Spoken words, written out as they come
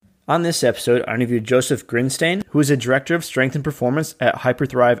On this episode, I interviewed Joseph Grinstein, who is a director of strength and performance at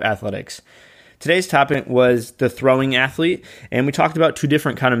Hyperthrive Athletics. Today's topic was the throwing athlete, and we talked about two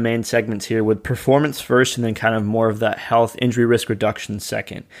different kind of main segments here, with performance first and then kind of more of that health injury risk reduction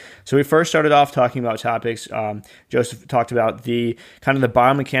second. So we first started off talking about topics. Joseph talked about the kind of the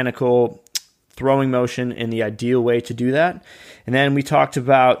biomechanical throwing motion and the ideal way to do that. And then we talked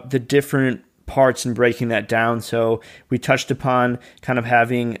about the different parts and breaking that down. So we touched upon kind of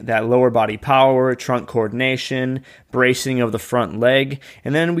having that lower body power, trunk coordination, bracing of the front leg,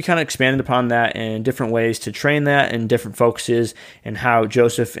 and then we kind of expanded upon that in different ways to train that and different focuses, and how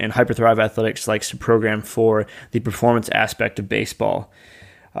Joseph and Hyperthrive Athletics likes to program for the performance aspect of baseball.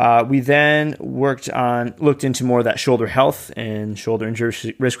 We then looked into more of that shoulder health and shoulder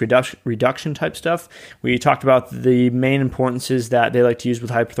injury risk reduction type stuff. We talked about the main importances that they like to use with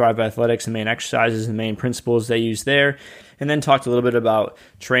Hyperthrive Athletics, the main exercises and main principles they use there, and then talked a little bit about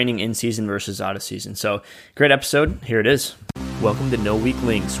training in season versus out of season. So, great episode. Here it is. Welcome to No Weak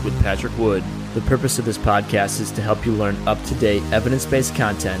Links with Patrick Wood. The purpose of this podcast is to help you learn up-to-date evidence-based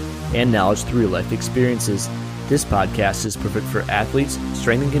content and knowledge through life experiences. This podcast is perfect for athletes,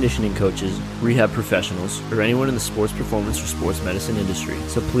 strength and conditioning coaches, rehab professionals, or anyone in the sports performance or sports medicine industry.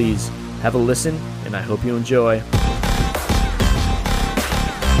 So please have a listen, and I hope you enjoy.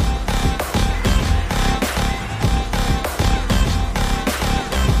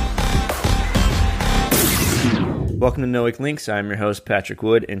 Welcome to No Weak Links. I'm your host, Patrick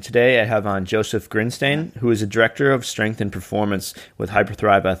Wood, and today I have on Joseph Grinstein, who is a director of strength and performance with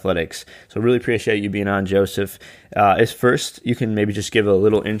Hyperthrive Athletics. So really appreciate you being on, Joseph. As first, you can maybe just give a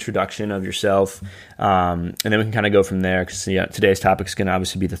little introduction of yourself, and then we can kind of go from there, because today's topic is going to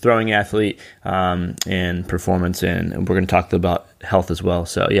obviously be the throwing athlete and performance, and we're going to talk about health as well.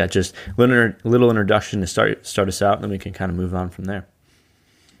 So yeah, just a little introduction to start us out, and then we can kind of move on from there.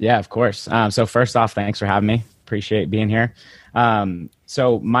 Yeah, of course. So first off, thanks for having me. Appreciate being here.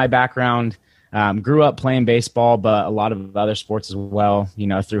 So my background, grew up playing baseball, but a lot of other sports as well.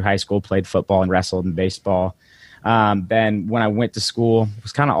 Through high school, played football and wrestled in baseball. Then when I went to school,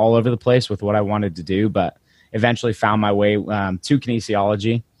 was kind of all over the place with what I wanted to do, but eventually found my way to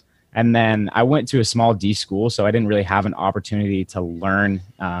kinesiology. And then I went to a small D school, so I didn't really have an opportunity to learn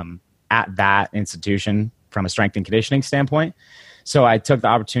at that institution from a strength and conditioning standpoint. So I took the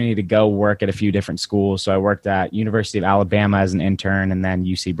opportunity to go work at a few different schools. So I worked at University of Alabama as an intern, and then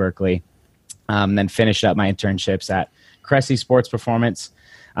UC Berkeley, then finished up my internships at Cressy Sports Performance.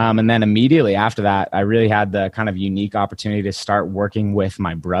 And then immediately after that, I really had the kind of unique opportunity to start working with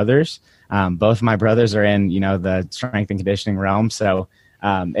my brothers. Both of my brothers are in, the strength and conditioning realm. So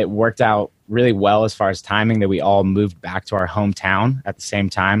it worked out really well as far as timing that we all moved back to our hometown at the same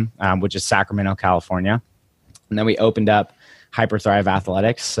time, which is Sacramento, California. And then we opened up Hyperthrive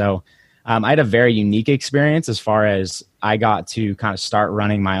Athletics. So I had a very unique experience as far as I got to kind of start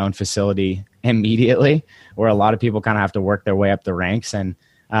running my own facility immediately, where a lot of people kind of have to work their way up the ranks. And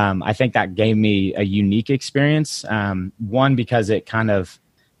I think that gave me a unique experience. One, because it kind of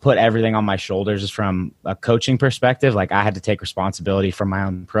put everything on my shoulders from a coaching perspective. Like, I had to take responsibility for my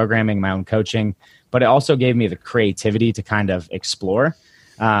own programming, my own coaching, but it also gave me the creativity to kind of explore.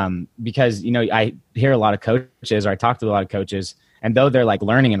 Because, I hear a lot of coaches, or I talk to a lot of coaches, and though they're like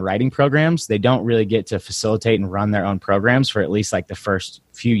learning and writing programs, they don't really get to facilitate and run their own programs for at least like the first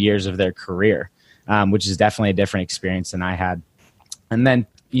few years of their career, which is definitely a different experience than I had. And then,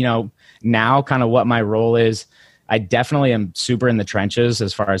 now kind of what my role is, I definitely am super in the trenches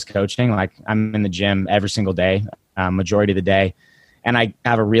as far as coaching. Like, I'm in the gym every single day, majority of the day. And I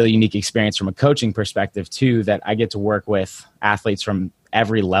have a really unique experience from a coaching perspective too, that I get to work with athletes from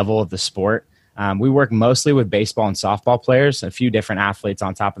every level of the sport. We work mostly with baseball and softball players, a few different athletes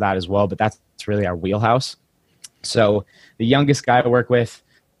on top of that as well, but that's really our wheelhouse. So the youngest guy I work with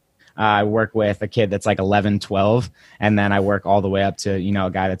a kid that's like 11, 12, and then I work all the way up to, a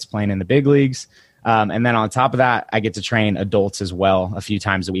guy that's playing in the big leagues. And then on top of that, I get to train adults as well a few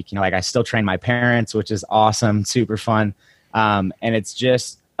times a week. I still train my parents, which is awesome, super fun. And it's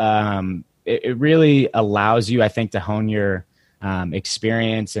just, it really allows you, I think, to hone your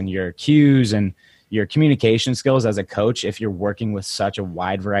experience and your cues and your communication skills as a coach if you're working with such a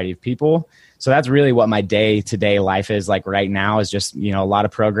wide variety of people. So that's really what my day-to-day life is like right now, is just, a lot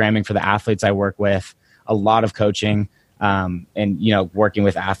of programming for the athletes I work with, a lot of coaching, and, working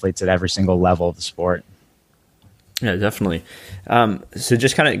with athletes at every single level of the sport. Yeah, definitely. So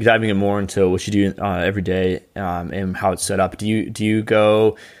just kind of diving in more into what you do every day and how it's set up. Do you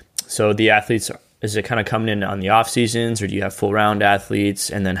go, so the athletes, is it kind of coming in on the off seasons, or do you have full round athletes?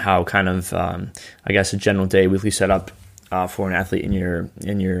 And then how kind of, I guess, a general day, weekly setup for an athlete in your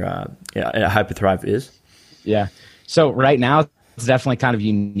at Hyperthrive is? Yeah. So right now it's definitely kind of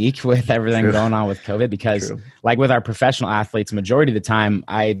unique with everything going on with COVID because like with our professional athletes, majority of the time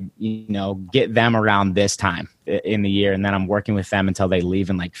I, get them around this time in the year. And then I'm working with them until they leave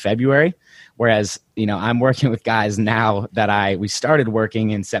in like February. Whereas, I'm working with guys now that we started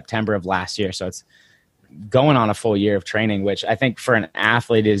working in September of last year. So it's going on a full year of training, which I think for an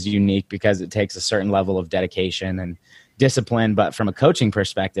athlete is unique because it takes a certain level of dedication and discipline. But from a coaching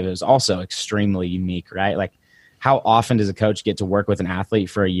perspective, it was also extremely unique, right? Like, how often does a coach get to work with an athlete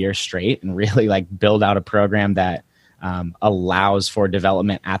for a year straight and really like build out a program that allows for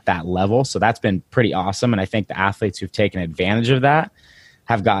development at that level? So that's been pretty awesome. And I think the athletes who've taken advantage of that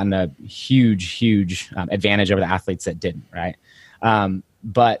have gotten a huge advantage over the athletes that didn't, right?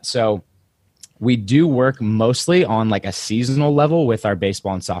 But so we do work mostly on like a seasonal level with our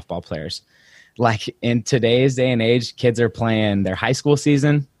baseball and softball players. Like in today's day and age, kids are playing their high school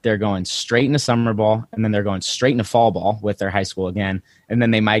season, they're going straight into summer ball, and then they're going straight into fall ball with their high school again. And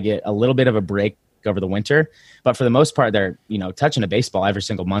then they might get a little bit of a break over the winter. But for the most part, they're, touching a baseball every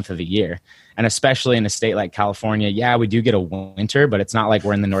single month of the year. And especially in a state like California, yeah, we do get a winter, but it's not like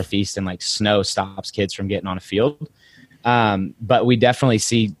we're in the Northeast and like snow stops kids from getting on a field. But we definitely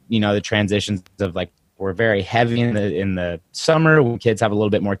see, the transitions of like, we're very heavy in the summer when kids have a little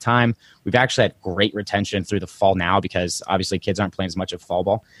bit more time. We've actually had great retention through the fall now because obviously kids aren't playing as much of fall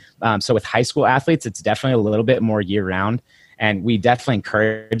ball. So with high school athletes, it's definitely a little bit more year round. And we definitely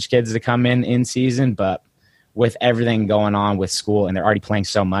encourage kids to come in season, but with everything going on with school and they're already playing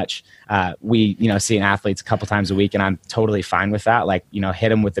so much, we, see an athletes a couple times a week, and I'm totally fine with that. Like, hit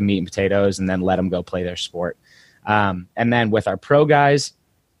them with the meat and potatoes and then let them go play their sport. And then with our pro guys,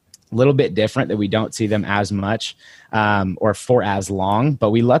 a little bit different that we don't see them as much or for as long, but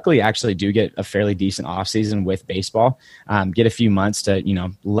we luckily actually do get a fairly decent off season with baseball, get a few months to,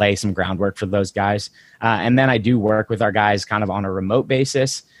 lay some groundwork for those guys. And then I do work with our guys kind of on a remote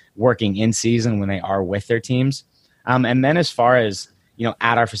basis, working in season when they are with their teams. And then as far as,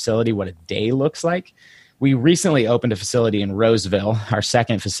 at our facility, what a day looks like, we recently opened a facility in Roseville, our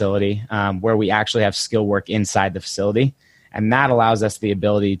second facility, where we actually have skill work inside the facility. And that allows us the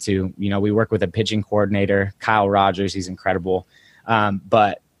ability to, we work with a pitching coordinator, Kyle Rogers, he's incredible,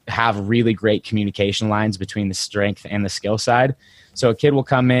 but have really great communication lines between the strength and the skill side. So a kid will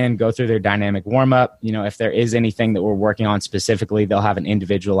come in, go through their dynamic warm-up. If there is anything that we're working on specifically, they'll have an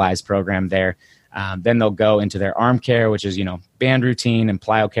individualized program there. Then they'll go into their arm care, which is, band routine and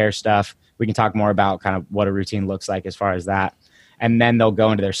plyo care stuff. We can talk more about kind of what a routine looks like as far as that. And then they'll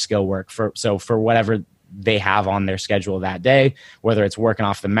go into their skill work for whatever they have on their schedule that day, whether it's working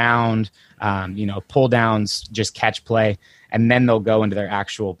off the mound, pull downs, just catch play, and then they'll go into their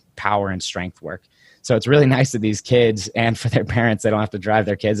actual power and strength work. So it's really nice that these kids, and for their parents, they don't have to drive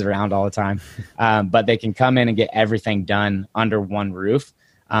their kids around all the time, but they can come in and get everything done under one roof.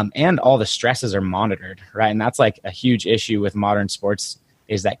 And all the stresses are monitored, right? And that's like a huge issue with modern sports,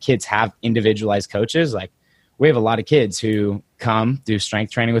 is that kids have individualized coaches. Like, we have a lot of kids who come do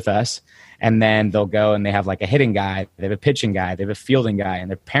strength training with us, and then they'll go and they have like a hitting guy, they have a pitching guy, they have a fielding guy, and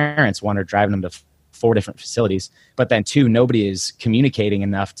their parents are driving them to 4 different facilities. But then 2, nobody is communicating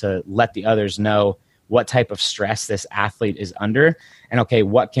enough to let the others know what type of stress this athlete is under. And okay,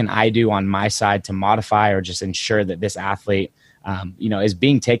 what can I do on my side to modify or just ensure that this athlete, is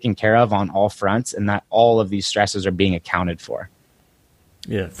being taken care of on all fronts, and that all of these stresses are being accounted for.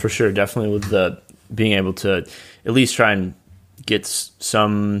 Yeah, for sure. Definitely with the being able to at least try and get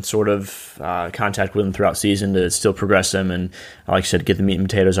some sort of contact with them throughout season to still progress them, and like I said, get the meat and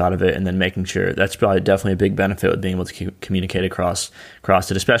potatoes out of it, and then making sure that's probably definitely a big benefit with being able to communicate across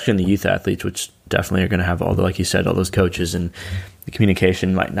it, especially in the youth athletes, which definitely are going to have all the, like you said, all those coaches, and the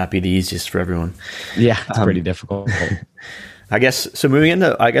communication might not be the easiest for everyone. Yeah, it's pretty difficult. I guess so. Moving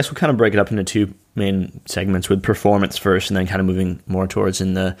into, I guess we'll kind of break it up into 2 main segments, with performance first, and then kind of moving more towards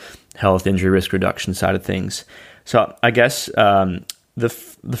in the health, injury, risk reduction side of things. So I guess the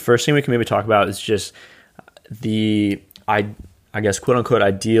first thing we can maybe talk about is just the, I guess, quote unquote,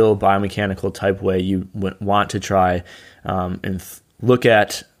 ideal biomechanical type way you want to try and look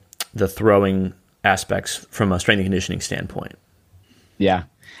at the throwing aspects from a strength and conditioning standpoint. Yeah.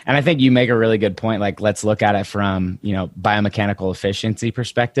 And I think you make a really good point. Like, let's look at it from, biomechanical efficiency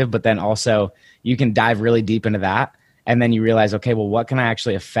perspective, but then also you can dive really deep into that. And then you realize, okay, well, what can I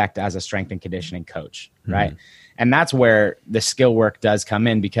actually affect as a strength and conditioning coach? Right. And that's where the skill work does come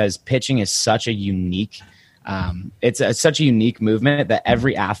in, because pitching is such a unique, such a unique movement that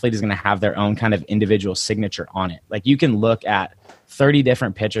every athlete is going to have their own kind of individual signature on it. Like, you can look at 30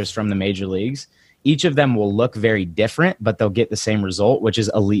 different pitchers from the major leagues. each of them will look very different, but they'll get the same result, which is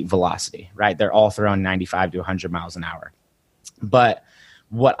elite velocity, right? They're all throwing 95 to 100 miles an hour. But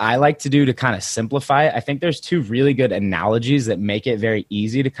what I like to do to kind of simplify it, I think there's two really good analogies that make it very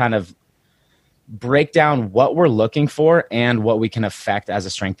easy to kind of break down what we're looking for and what we can affect as a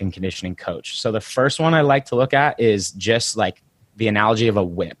strength and conditioning coach. So the first one I like to look at is just like the analogy of a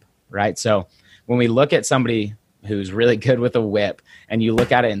whip, right? So when we look at somebody who's really good with a whip and you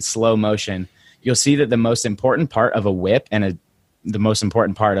look at it in slow motion, you'll see that the most important part of a whip and the most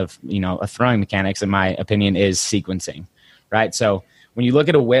important part of, a throwing mechanics, in my opinion, is sequencing, right? So when you look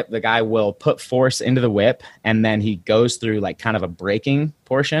at a whip, the guy will put force into the whip and then he goes through like kind of a braking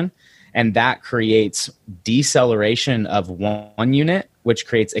portion, and that creates deceleration of one unit, which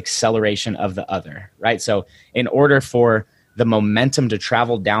creates acceleration of the other, right? So in order for the momentum to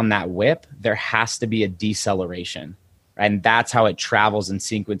travel down that whip, there has to be a deceleration, right? And that's how it travels and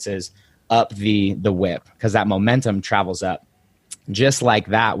sequences up the whip, because that momentum travels up. Just like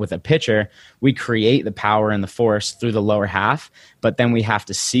that with a pitcher, we create the power and the force through the lower half, but then we have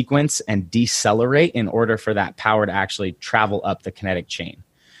to sequence and decelerate in order for that power to actually travel up the kinetic chain.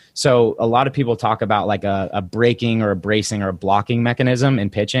 So a lot of people talk about like a braking or a bracing or a blocking mechanism in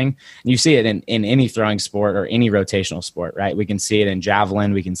pitching. And you see it in any throwing sport or any rotational sport, right? We can see it in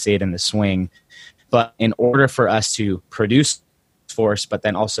javelin. We can see it in the swing. But in order for us to produce force, but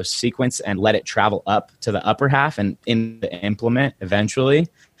then also sequence and let it travel up to the upper half and in the implement eventually,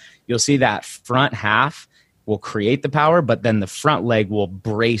 you'll see that front half will create the power, but then the front leg will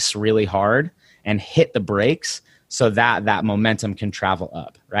brace really hard and hit the brakes so that momentum can travel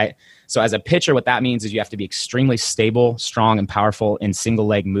up, right? So as a pitcher, what that means is you have to be extremely stable, strong, and powerful in single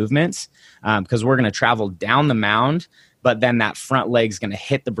leg movements, because we're going to travel down the mound, but then that front leg's going to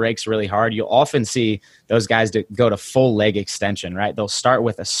hit the brakes really hard. You'll often see those guys go to full leg extension, right? They'll start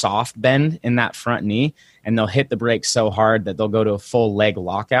with a soft bend in that front knee, and they'll hit the brakes so hard that they'll go to a full leg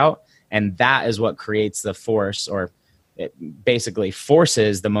lockout, and that is what creates the force, or it basically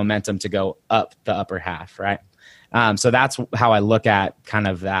forces the momentum to go up the upper half, right? So that's how I look at kind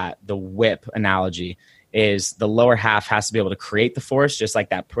of the whip analogy, is the lower half has to be able to create the force, just like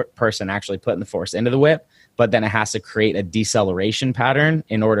that person actually putting the force into the whip, but then it has to create a deceleration pattern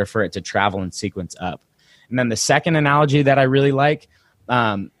in order for it to travel and sequence up. And then the second analogy that I really like,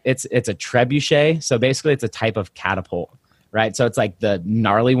 it's a trebuchet. So basically it's a type of catapult, right? So it's like the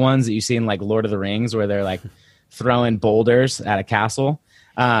gnarly ones that you see in like Lord of the Rings, where they're like throwing boulders at a castle.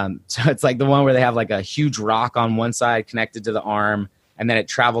 So it's like the one where they have like a huge rock on one side connected to the arm, and then it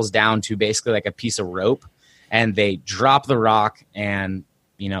travels down to basically like a piece of rope, and they drop the rock, and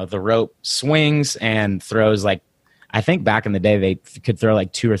the rope swings and throws, like, I think back in the day they could throw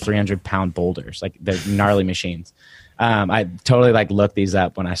like 200 or 300 pound boulders, like they're gnarly machines. I totally like looked these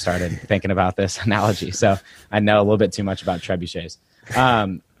up when I started thinking about this analogy, so I know a little bit too much about trebuchets.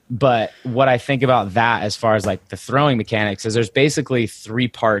 But what I think about that as far as like the throwing mechanics is there's basically three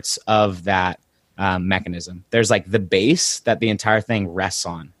parts of that mechanism. There's like the base that the entire thing rests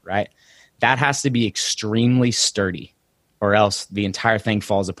on, right? That has to be extremely sturdy, or else the entire thing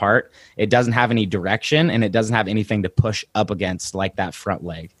falls apart. It doesn't have any direction, and it doesn't have anything to push up against like that front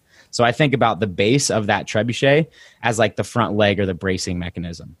leg. So I think about the base of that trebuchet as like the front leg or the bracing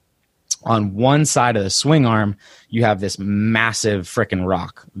mechanism. On one side of the swing arm, you have this massive freaking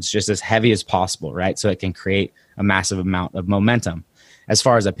rock. It's just as heavy as possible, right? So it can create a massive amount of momentum. As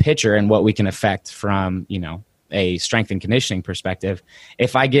far as a pitcher and what we can affect from, a strength and conditioning perspective,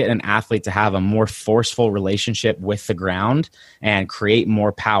 if I get an athlete to have a more forceful relationship with the ground and create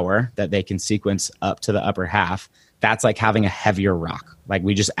more power that they can sequence up to the upper half, that's like having a heavier rock. Like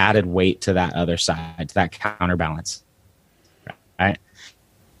we just added weight to that other side, to that counterbalance, right?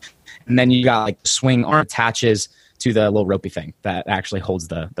 And then you got like the swing arm attaches to the little ropey thing that actually holds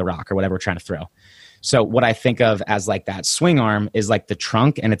the rock or whatever we're trying to throw. So what I think of as like that swing arm is like the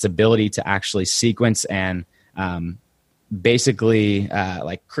trunk and its ability to actually sequence and basically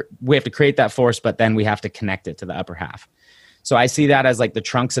we have to create that force, but then we have to connect it to the upper half. So I see that as like the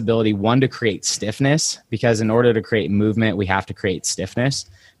trunk's ability, one, to create stiffness, because in order to create movement, we have to create stiffness,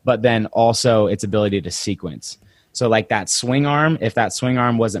 but then also its ability to sequence. So like that swing arm, if that swing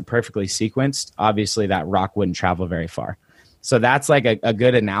arm wasn't perfectly sequenced, obviously that rock wouldn't travel very far. So that's like a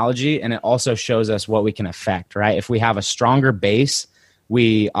good analogy. And it also shows us what we can affect, right? If we have a stronger base,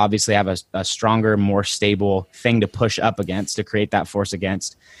 we obviously have a stronger, more stable thing to push up against, to create that force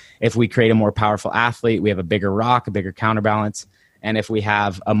against. If we create a more powerful athlete, we have a bigger rock, a bigger counterbalance. And if we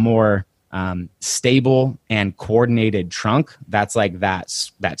have a more stable and coordinated trunk, that's like that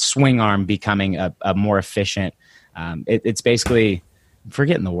swing arm becoming a more efficient. It's basically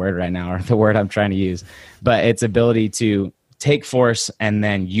forgetting the word right now, or the word I'm trying to use, but it's ability to take force and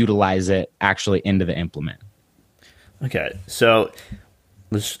then utilize it actually into the implement. Okay, so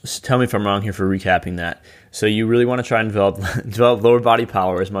tell me if I'm wrong here for recapping that. So you really want to try and develop lower body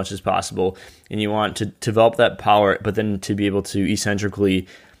power as much as possible, and you want to develop that power, but then to be able to eccentrically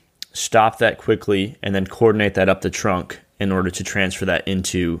stop that quickly and then coordinate that up the trunk in order to transfer that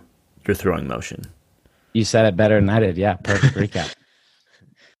into your throwing motion. You said it better than I did. Yeah, perfect recap.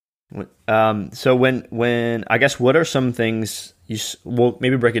 So when I guess, what are some things we'll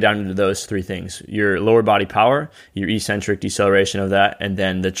maybe break it down into those three things: your lower body power, your eccentric deceleration of that, and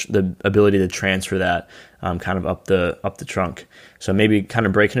then the ability to transfer that kind of up the trunk. So maybe kind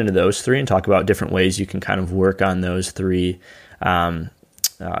of break it into those three and talk about different ways you can kind of work on those three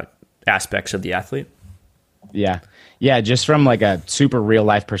aspects of the athlete. Yeah. Just from like a super real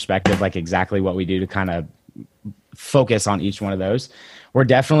life perspective, like exactly what we do to kind of focus on each one of those. We're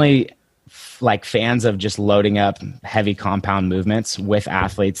definitely like fans of just loading up heavy compound movements with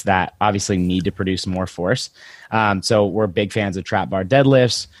athletes that obviously need to produce more force. So we're big fans of trap bar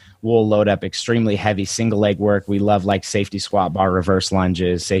deadlifts. We'll load up extremely heavy single leg work. We love like safety squat bar reverse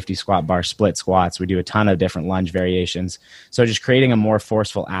lunges, safety squat bar split squats. We do a ton of different lunge variations. So just creating a more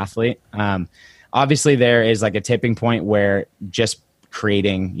forceful athlete. Obviously there is like a tipping point where just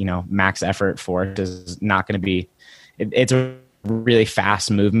creating, max effort force is not going to be, it's a really fast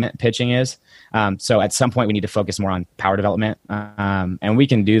movement pitching is. So at some point we need to focus more on power development. And we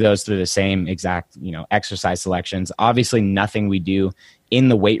can do those through the same exact, exercise selections. Obviously nothing we do in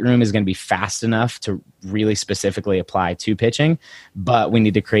the weight room is going to be fast enough to really specifically apply to pitching, but we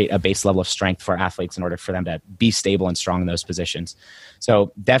need to create a base level of strength for athletes in order for them to be stable and strong in those positions.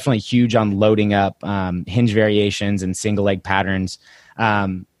 So definitely huge on loading up hinge variations and single leg patterns.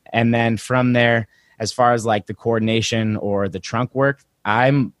 And then from there, as far as like the coordination or the trunk work,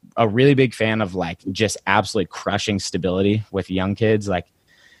 I'm a really big fan of like just absolutely crushing stability with young kids. Like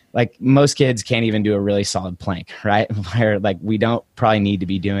most kids can't even do a really solid plank, right? Where like we don't probably need to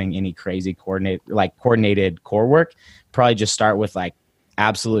be doing any crazy coordinated core work. Probably just start with like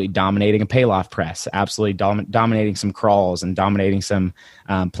absolutely dominating a Pallof press, absolutely dominating some crawls and dominating some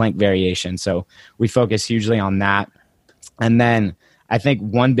plank variation. So we focus hugely on that. And then I think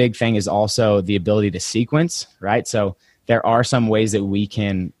one big thing is also the ability to sequence, right? So there are some ways that we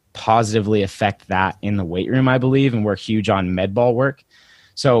can positively affect that in the weight room, I believe, and we're huge on med ball work.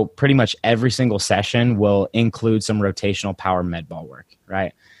 So pretty much every single session will include some rotational power med ball work,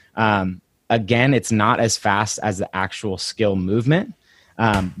 right? Again, it's not as fast as the actual skill movement,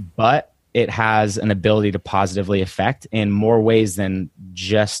 but it has an ability to positively affect in more ways than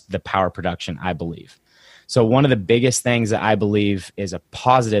just the power production, I believe. So one of the biggest things that I believe is a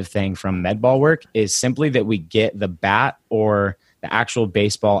positive thing from med ball work is simply that we get the bat or the actual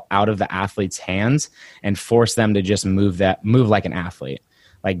baseball out of the athlete's hands and force them to just move like an athlete.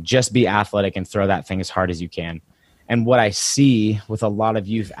 Like just be athletic and throw that thing as hard as you can. And what I see with a lot of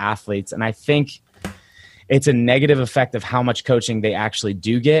youth athletes, and I think it's a negative effect of how much coaching they actually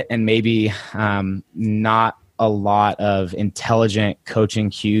do get, and maybe not a lot of intelligent coaching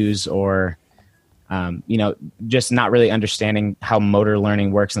cues or just not really understanding how motor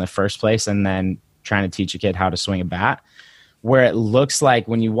learning works in the first place and then trying to teach a kid how to swing a bat. Where it looks like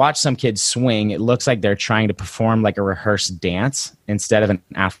when you watch some kids swing, it looks like they're trying to perform like a rehearsed dance instead of an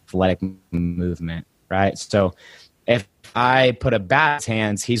athletic movement, right? So if I put a bat in his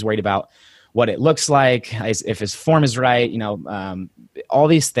hands, he's worried about what it looks like, if his form is right, all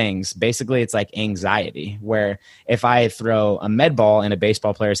these things. Basically, it's like anxiety, where if I throw a med ball in a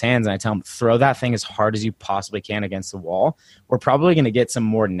baseball player's hands and I tell him, throw that thing as hard as you possibly can against the wall, we're probably going to get some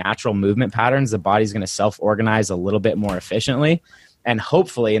more natural movement patterns. The body's going to self-organize a little bit more efficiently. And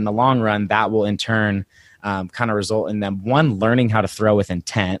hopefully, in the long run, that will in turn kind of result in them, one, learning how to throw with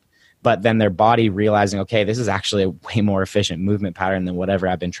intent, but then their body realizing, okay, this is actually a way more efficient movement pattern than whatever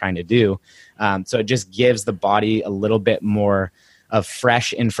I've been trying to do. So it just gives the body a little bit more of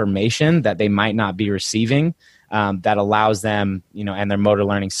fresh information that they might not be receiving, that allows them, and their motor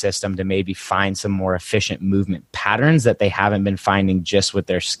learning system to maybe find some more efficient movement patterns that they haven't been finding just with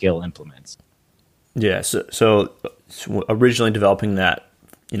their skill implements. Yeah. So originally developing that,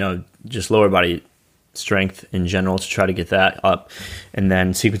 just lower body strength in general to try to get that up, and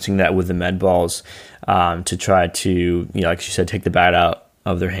then sequencing that with the med balls to try to, like you said, take the bat out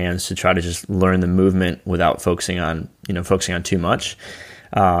of their hands to try to just learn the movement without focusing on too much.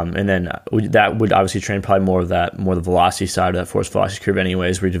 And then that would obviously train probably more the velocity side of that force velocity curve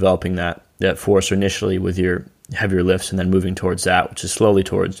anyways. We're developing that force initially with your heavier lifts and then moving towards that, which is slowly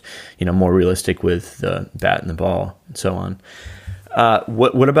towards, more realistic with the bat and the ball and so on.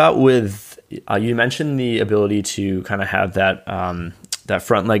 What about with you mentioned the ability to kind of have that that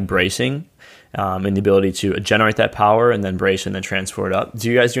front leg bracing and the ability to generate that power and then brace and then transfer it up. Do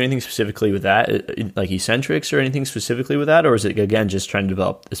you guys do anything specifically with that, like eccentrics or anything specifically with that, or is it again just trying to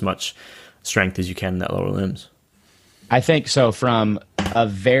develop as much strength as you can in that lower limbs? I think so. From a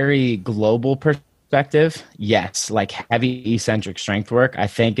very global perspective, yes, like heavy eccentric strength work, I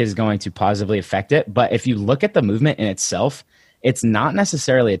think is going to positively affect it. But if you look at the movement in itself, it's not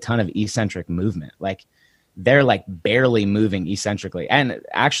necessarily a ton of eccentric movement. Like they're like barely moving eccentrically. And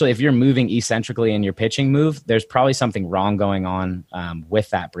actually, if you're moving eccentrically in your pitching move, there's probably something wrong going on with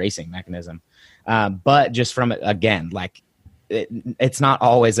that bracing mechanism. But just from, again, like it's not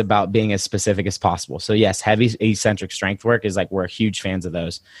always about being as specific as possible. So yes, heavy eccentric strength work is like, we're huge fans of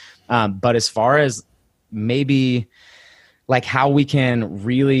those. But as far as maybe like how we can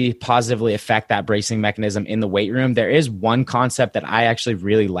really positively affect that bracing mechanism in the weight room, there is one concept that I actually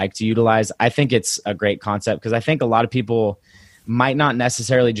really like to utilize. I think it's a great concept because I think a lot of people might not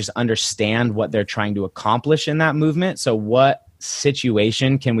necessarily just understand what they're trying to accomplish in that movement. So what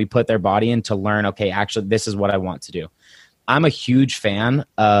situation can we put their body in to learn, okay, actually, this is what I want to do. I'm a huge fan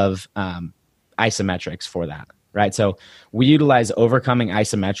of isometrics for that. Right. So we utilize overcoming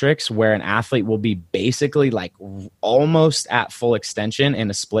isometrics where an athlete will be basically like almost at full extension in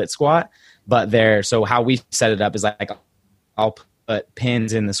a split squat, but so how we set it up is like I'll put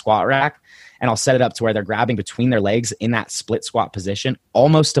pins in the squat rack and I'll set it up to where they're grabbing between their legs in that split squat position,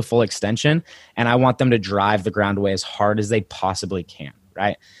 almost to full extension. And I want them to drive the ground away as hard as they possibly can.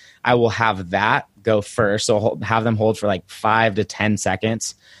 Right. I will have that go first. So I'll have them hold for like 5 to 10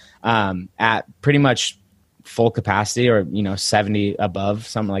 seconds at pretty much full capacity or 70 above,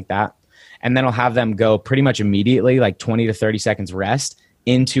 something like that, and then I'll have them go pretty much immediately, like 20 to 30 seconds rest,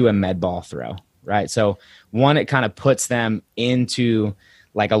 into a med ball throw. Right. So one, it kind of puts them into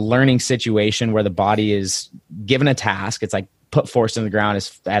like a learning situation where the body is given a task. It's like put force in the ground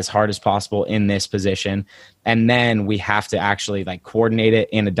as hard as possible in this position, and then we have to actually like coordinate it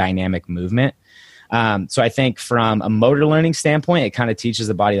in a dynamic movement. So I think from a motor learning standpoint, it kind of teaches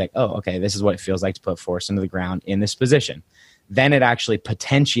the body like, oh, okay, this is what it feels like to put force into the ground in this position. Then it actually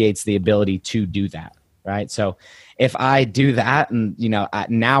potentiates the ability to do that, right? So if I do that and,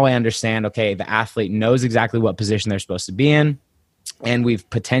 now I understand, okay, the athlete knows exactly what position they're supposed to be in, and we've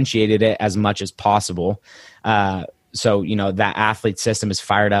potentiated it as much as possible. So, that athlete system is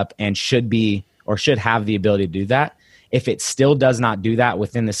fired up and should have the ability to do that. If it still does not do that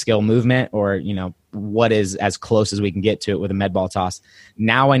within the skill movement or, what is as close as we can get to it with a med ball toss,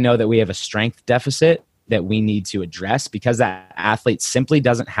 now I know that we have a strength deficit that we need to address because that athlete simply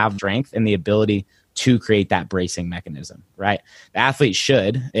doesn't have strength and the ability to create that bracing mechanism, right? The athlete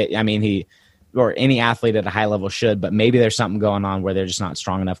should, or any athlete at a high level should, but maybe there's something going on where they're just not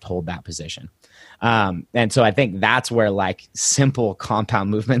strong enough to hold that position. And so I think that's where like simple compound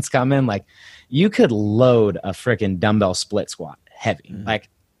movements come in. Like you could load a freaking dumbbell split squat heavy. Like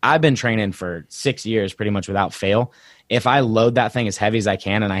I've been training for 6 years pretty much without fail. If I load that thing as heavy as I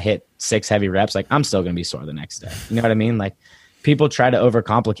can and I hit 6 heavy reps, like I'm still going to be sore the next day. You know what I mean? Like people try to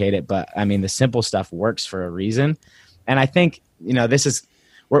overcomplicate it, but the simple stuff works for a reason. And I think, this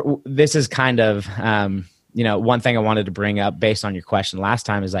is kind of, one thing I wanted to bring up based on your question last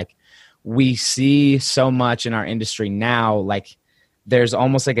time is like, we see so much in our industry now, like there's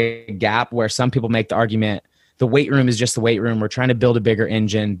almost like a gap where some people make the argument, the weight room is just the weight room. We're trying to build a bigger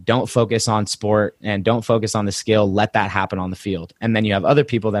engine. Don't focus on sport and don't focus on the skill. Let that happen on the field. And then you have other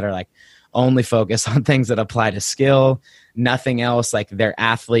people that are like, only focus on things that apply to skill, nothing else. Like they're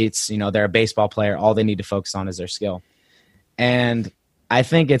athletes, they're a baseball player. All they need to focus on is their skill. And I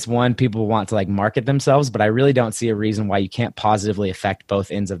think it's one, people want to like market themselves, but I really don't see a reason why you can't positively affect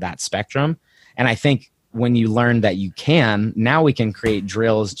both ends of that spectrum. And I think when you learn that you can, now we can create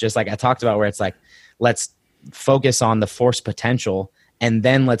drills just like I talked about where it's like, let's focus on the force potential and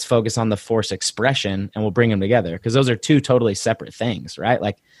then let's focus on the force expression and we'll bring them together. Because those are two totally separate things, right?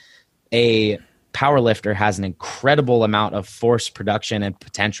 Like a power lifter has an incredible amount of force production and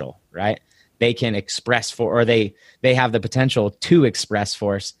potential, right? They can express or they have the potential to express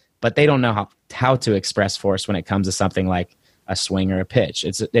force, but they don't know how to express force when it comes to something like a swing or a pitch.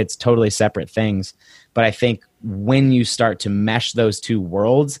 It's totally separate things. But I think when you start to mesh those two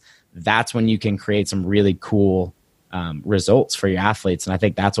worlds, that's when you can create some really cool results for your athletes. And I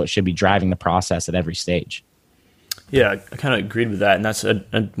think that's what should be driving the process at every stage. Yeah, I kind of agreed with that, and that's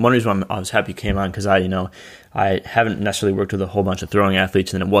one reason why I was happy you came on, because I haven't necessarily worked with a whole bunch of throwing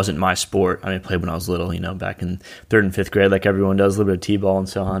athletes, and it wasn't my sport. I mean, I played when I was little, back in 3rd and 5th grade, like everyone does, a little bit of t-ball and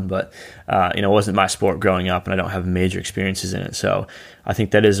so on, but it wasn't my sport growing up, and I don't have major experiences in it. So I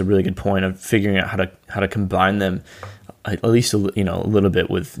think that is a really good point of figuring out how to combine them, at least a little bit,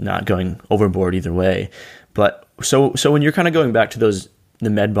 with not going overboard either way. But so when you're kind of going back to the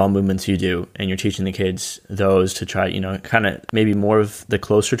med ball movements you do, and you're teaching the kids those to try, kind of maybe more of the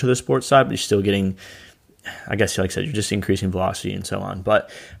closer to the sports side, but you're still getting, I guess, like I said, you're just increasing velocity and so on. But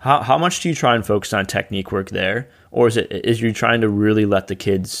how much do you try and focus on technique work there? Or is you trying to really let the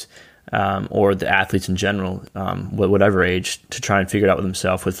kids or the athletes in general, whatever age, to try and figure it out with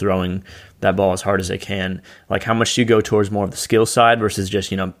themselves with throwing that ball as hard as they can? Like, how much do you go towards more of the skill side versus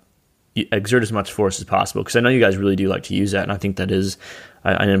just, exert as much force as possible? Because I know you guys really do like to use that, and I think that is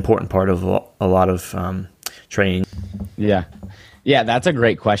an important part of a lot of training. Yeah, that's a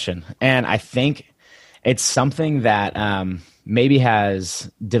great question, and I think it's something that maybe has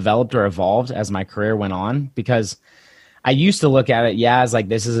developed or evolved as my career went on, because I used to look at it, as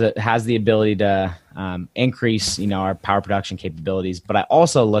like has the ability to increase, our power production capabilities, but I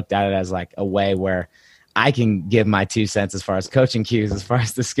also looked at it as like a way where I can give my 2 cents as far as coaching cues, as far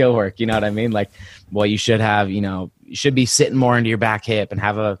as the skill work. You know what I mean? Like, well, you should have, you should be sitting more into your back hip and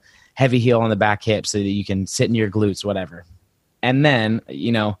have a heavy heel on the back hip so that you can sit in your glutes, whatever. And then,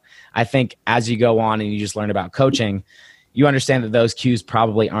 I think as you go on and you just learn about coaching, you understand that those cues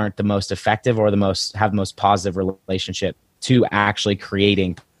probably aren't the most effective or have the most positive relationship to actually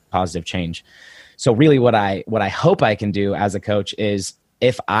creating positive change. So really what I hope I can do as a coach is,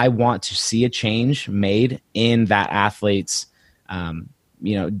 if I want to see a change made in that athlete's,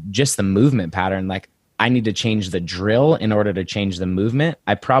 just the movement pattern, like I need to change the drill in order to change the movement,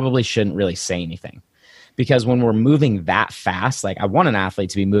 I probably shouldn't really say anything. Because when we're moving that fast, like I want an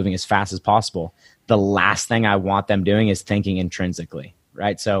athlete to be moving as fast as possible. The last thing I want them doing is thinking intrinsically,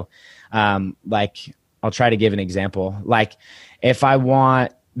 right? So like I'll try to give an example. Like if I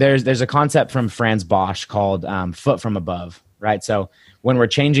want, there's a concept from Franz Bosch called foot from above, right? So when we're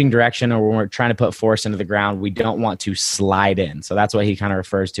changing direction or when we're trying to put force into the ground, we don't want to slide in. So that's what he kind of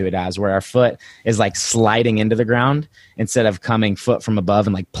refers to it as, where our foot is like sliding into the ground instead of coming foot from above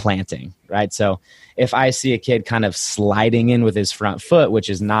and like planting, right? So if I see a kid kind of sliding in with his front foot, which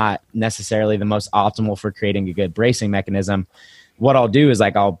is not necessarily the most optimal for creating a good bracing mechanism, what I'll do is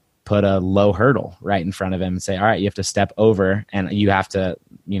like I'll put a low hurdle right in front of him and say, all right, you have to step over and you have to,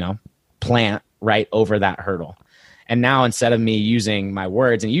 plant right over that hurdle. And now instead of me using my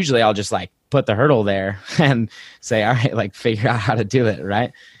words, and usually I'll just like put the hurdle there and say, all right, like figure out how to do it,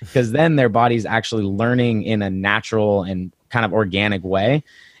 right? Because then their body's actually learning in a natural and kind of organic way.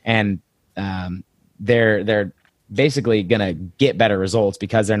 And they're basically going to get better results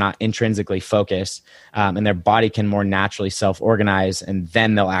because they're not intrinsically focused, and their body can more naturally self-organize, and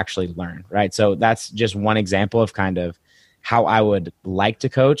then they'll actually learn, right? So that's just one example of kind of how I would like to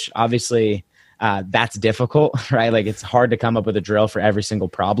coach. Obviously, that's difficult, right? Like it's hard to come up with a drill for every single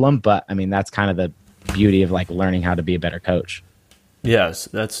problem, but I mean, that's kind of the beauty of like learning how to be a better coach. Yes,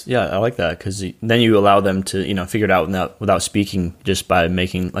 I like that, because then you allow them to, figure it out without speaking, just by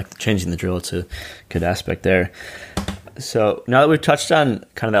changing the drill. It's a good aspect there. So now that we've touched on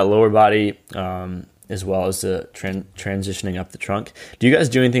kind of that lower body, as well as the transitioning up the trunk, do you guys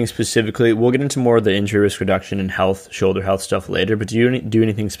do anything specifically? We'll get into more of the injury risk reduction and shoulder health stuff later, but do you do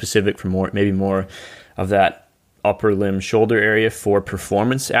anything specific for maybe more of that upper limb shoulder area for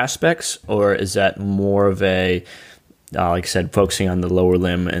performance aspects, or is that more of a, like I said, focusing on the lower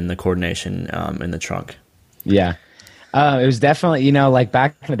limb and the coordination in the trunk? Yeah. It was definitely, like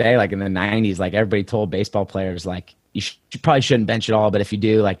back in the day, like in the 90s, like everybody told baseball players, like, you probably shouldn't bench at all, but if you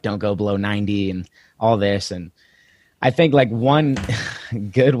do, like, don't go below 90 and all this. And I think like one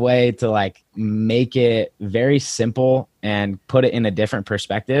good way to like make it very simple and put it in a different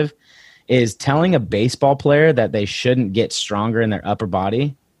perspective is telling a baseball player that they shouldn't get stronger in their upper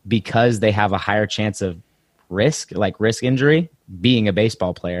body because they have a higher chance of risk injury. Being a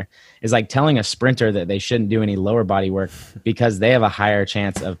baseball player is like telling a sprinter that they shouldn't do any lower body work because they have a higher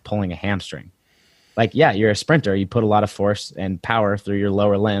chance of pulling a hamstring. Like, yeah, you're a sprinter. You put a lot of force and power through your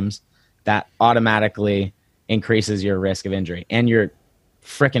lower limbs. That automatically increases your risk of injury. And you're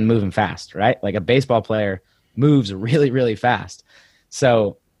freaking moving fast, right? Like a baseball player moves really, really fast.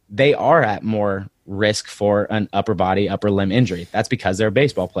 So they are at more risk for an upper body, upper limb injury. That's because they're a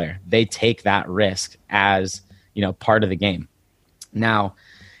baseball player. They take that risk as, part of the game. Now,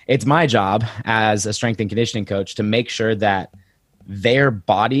 it's my job as a strength and conditioning coach to make sure that their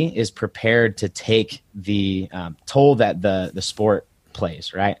body is prepared to take the toll that the sport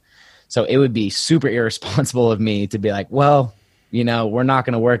plays, right? So it would be super irresponsible of me to be like, well, we're not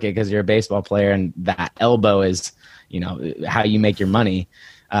going to work it because you're a baseball player and that elbow is, how you make your money.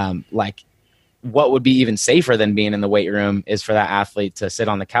 Like, what would be even safer than being in the weight room is for that athlete to sit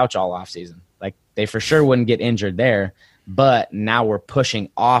on the couch all off season. Like, they for sure wouldn't get injured there, but now we're pushing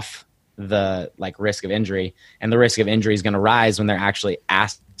off the risk of injury, and the risk of injury is going to rise when they're actually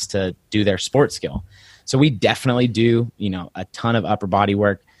asked to do their sport skill. So we definitely do, a ton of upper body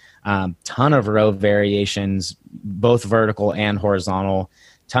work, ton of row variations, both vertical and horizontal,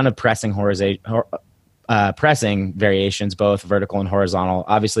 ton of pressing variations, both vertical and horizontal.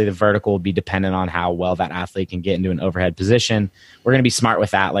 Obviously, the vertical will be dependent on how well that athlete can get into an overhead position. We're going to be smart with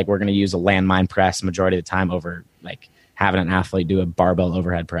that. Like, we're going to use a landmine press majority of the time over having an athlete do a barbell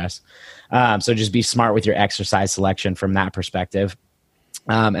overhead press. So just be smart with your exercise selection from that perspective.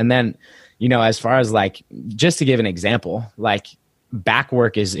 And then, as far as just to give an example, back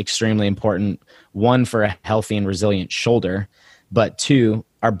work is extremely important. One, for a healthy and resilient shoulder, but two,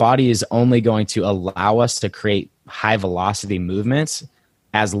 our body is only going to allow us to create high velocity movements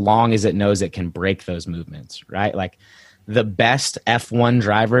as long as it knows it can break those movements, right? Like, the best F1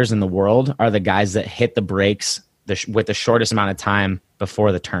 drivers in the world are the guys that hit the brakes with the shortest amount of time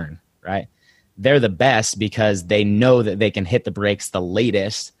before the turn, right? They're the best because they know that they can hit the brakes the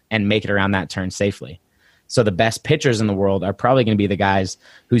latest and make it around that turn safely. So the best pitchers in the world are probably going to be the guys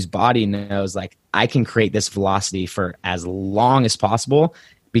whose body knows, I can create this velocity for as long as possible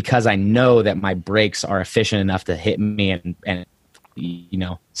because I know that my brakes are efficient enough to hit me and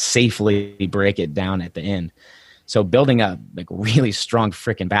safely break it down at the end. So building a really strong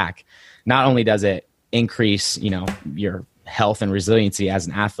freaking back, not only does it increase, your health and resiliency as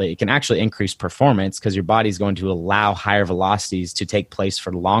an athlete, it can actually increase performance because your body's going to allow higher velocities to take place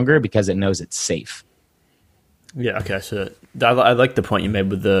for longer because it knows it's safe. Yeah, okay. So I like the point you made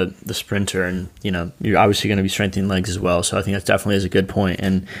with the sprinter, and you're obviously going to be strengthening legs as well. So I think that definitely is a good point.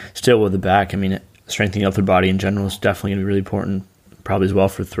 And still with the back, I mean, strengthening the upper body in general is definitely going to be really important, probably as well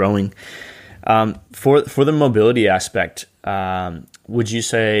for throwing. For the mobility aspect, would you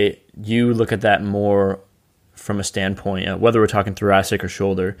say you look at that more from a standpoint, whether we're talking thoracic or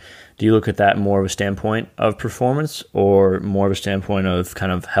shoulder, do you look at that more of a standpoint of performance or more of a standpoint of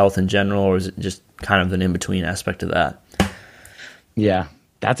kind of health in general, or is it just kind of an in-between aspect of that? Yeah,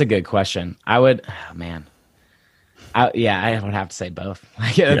 that's a good question. I would have to say both.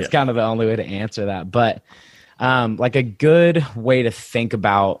 That's kind of the only way to answer that. But a good way to think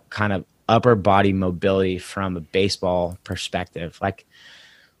about kind of upper body mobility from a baseball perspective,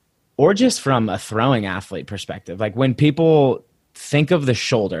 or just from a throwing athlete perspective. When people think of the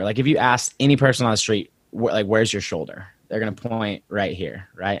shoulder, if you ask any person on the street, where's your shoulder? They're going to point right here,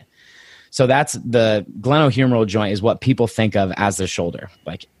 right? So that's the glenohumeral joint is what people think of as the shoulder,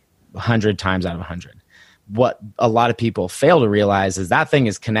 100 times out of 100. What a lot of people fail to realize is that thing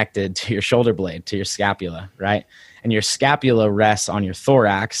is connected to your shoulder blade, to your scapula, right? And your scapula rests on your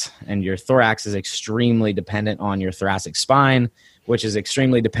thorax, and your thorax is extremely dependent on your thoracic spine, which is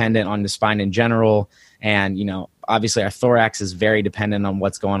extremely dependent on the spine in general. And, obviously our thorax is very dependent on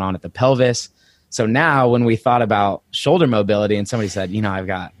what's going on at the pelvis. So now when we thought about shoulder mobility and somebody said, I've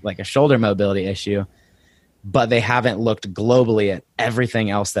got a shoulder mobility issue, but they haven't looked globally at everything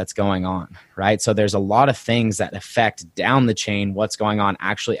else that's going on, right? So there's a lot of things that affect down the chain what's going on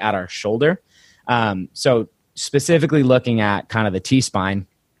actually at our shoulder. So specifically looking at kind of the T-spine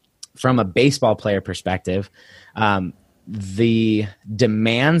from a baseball player perspective, the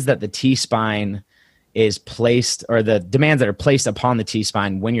demands that the T-spine is placed, or the demands that are placed upon the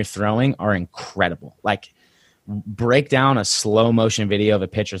T-spine when you're throwing, are incredible. Break down a slow motion video of a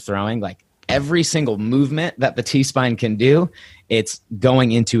pitcher throwing, every single movement that the T-spine can do, it's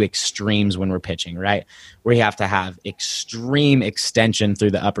going into extremes when we're pitching, right? We have to have extreme extension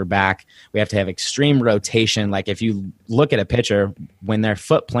through the upper back. We have to have extreme rotation. If you look at a pitcher, when their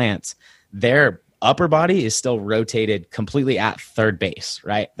foot plants, their upper body is still rotated completely at third base,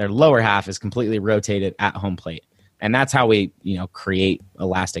 right? Their lower half is completely rotated at home plate. And that's how we, create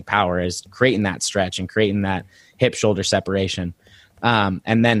elastic power, is creating that stretch and creating that hip shoulder separation.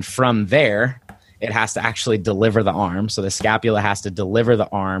 And then from there, it has to actually deliver the arm. So the scapula has to deliver the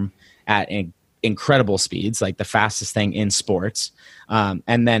arm at incredible speeds, the fastest thing in sports.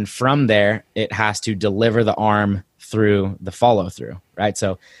 And then from there, it has to deliver the arm through the follow through, right?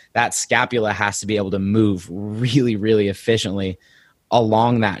 So that scapula has to be able to move really, really efficiently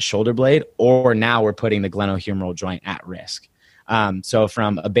along that shoulder blade, or now we're putting the glenohumeral joint at risk. So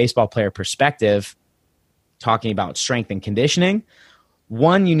from a baseball player perspective, talking about strength and conditioning,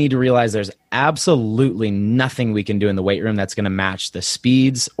 one, you need to realize there's absolutely nothing we can do in the weight room that's going to match the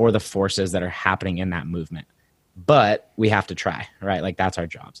speeds or the forces that are happening in that movement. But we have to try, right? Like that's our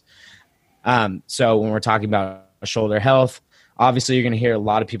jobs. So when we're talking about shoulder health, obviously you're going to hear a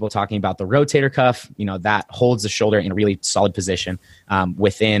lot of people talking about the rotator cuff, that holds the shoulder in a really solid position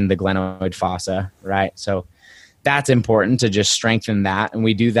within the glenoid fossa, right? So that's important to just strengthen that. And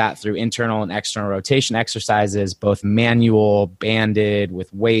we do that through internal and external rotation exercises, both manual, banded,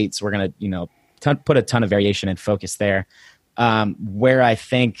 with weights. We're going to, put a ton of variation and focus there. Where I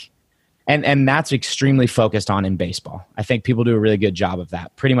think, and that's extremely focused on in baseball. I think people do a really good job of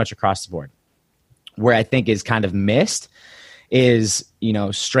that pretty much across the board. Where I think is kind of missed is,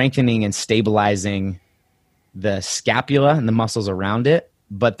 strengthening and stabilizing the scapula and the muscles around it,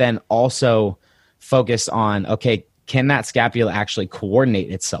 but then also focus on, okay, can that scapula actually coordinate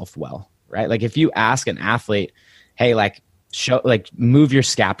itself well, right? Like if you ask an athlete, hey, move your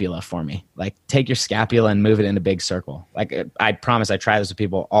scapula for me, like take your scapula and move it in a big circle. Like I promise I try this with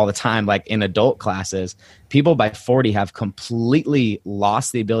people all the time. Like in adult classes, people by 40 have completely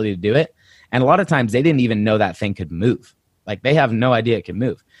lost the ability to do it. And a lot of times they didn't even know that thing could move. Like they have no idea it can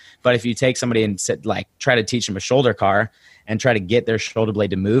move. But if you take somebody and try to teach them a shoulder car and try to get their shoulder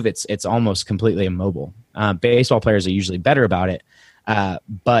blade to move, it's almost completely immobile. Baseball players are usually better about it,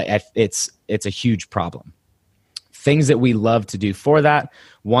 but it's a huge problem. Things that we love to do for that,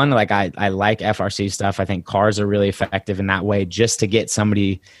 one, like I like FRC stuff. I think cars are really effective in that way, just to get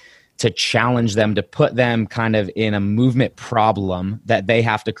somebody to challenge them, to put them kind of in a movement problem that they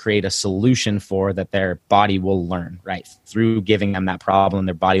have to create a solution for, that their body will learn, right? Through giving them that problem,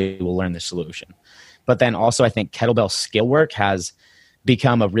 their body will learn the solution. But then also I think kettlebell skill work has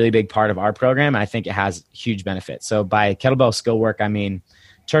become a really big part of our program. And I think it has huge benefits. So by kettlebell skill work, I mean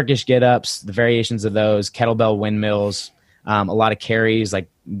Turkish get-ups, the variations of those, kettlebell windmills, a lot of carries like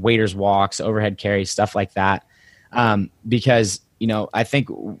waiter's walks, overhead carries, stuff like that. Because I think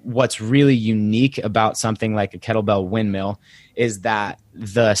what's really unique about something like a kettlebell windmill is that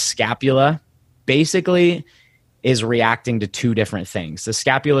the scapula basically is reacting to two different things. The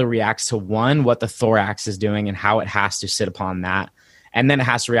scapula reacts to, one, what the thorax is doing and how it has to sit upon that. And then it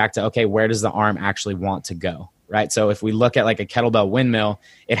has to react to, okay, where does the arm actually want to go, right? So if we look at like a kettlebell windmill,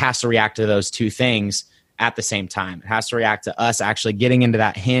 it has to react to those two things at the same time. It has to react to us actually getting into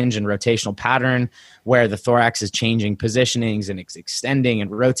that hinge and rotational pattern where the thorax is changing positionings and it's extending and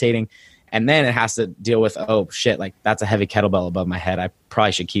rotating. And then it has to deal with, oh shit, like that's a heavy kettlebell above my head. I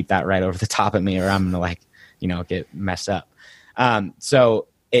probably should keep that right over the top of me or I'm going to get messed up. So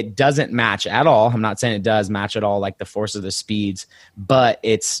it doesn't match at all. I'm not saying it does match at all, like the force of the speeds, but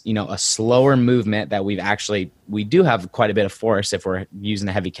it's, a slower movement that we do have quite a bit of force if we're using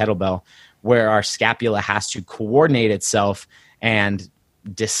a heavy kettlebell, where our scapula has to coordinate itself and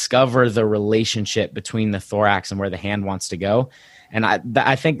discover the relationship between the thorax and where the hand wants to go. And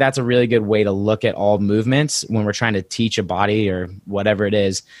I think that's a really good way to look at all movements when we're trying to teach a body or whatever it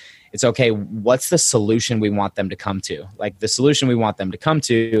is. It's okay, what's the solution we want them to come to? Like the solution we want them to come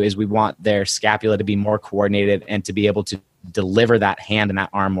to is we want their scapula to be more coordinated and to be able to deliver that hand and that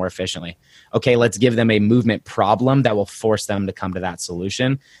arm more efficiently. Okay, let's give them a movement problem that will force them to come to that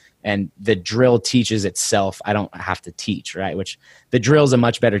solution. And the drill teaches itself. I don't have to teach, right? Which the drill is a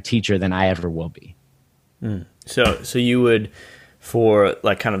much better teacher than I ever will be. So you would, for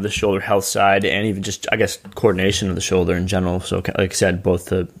like kind of the shoulder health side and even just, I guess, coordination of the shoulder in general. So like I said, both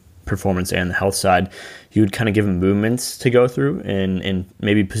the performance and the health side, you would kind of give them movements to go through and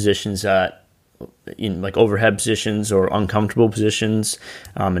maybe positions that in like overhead positions or uncomfortable positions,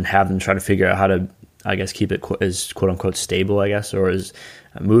 and have them try to figure out how to, I guess, keep it as quote unquote stable, I guess, or as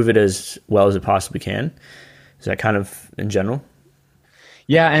move it as well as it possibly can. Is that kind of in general?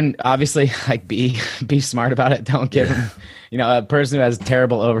 Yeah, and obviously, like be smart about it. Don't give them, a person who has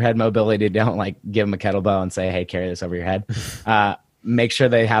terrible overhead mobility, don't like give them a kettlebell and say, "Hey, carry this over your head." Make sure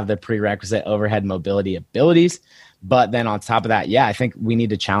they have the prerequisite overhead mobility abilities. But then on top of that, yeah, I think we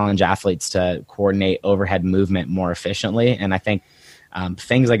need to challenge athletes to coordinate overhead movement more efficiently. And I think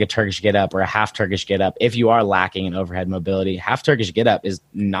things like a Turkish get-up or a half Turkish get-up, if you are lacking in overhead mobility, half Turkish get-up is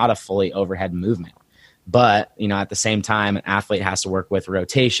not a fully overhead movement. But, at the same time, an athlete has to work with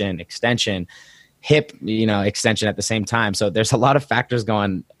rotation, extension, hip, extension at the same time. So there's a lot of factors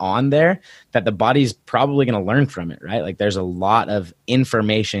going on there that the body's probably going to learn from it, right? Like there's a lot of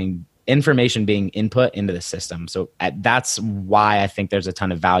information being input into the system. So that's why I think there's a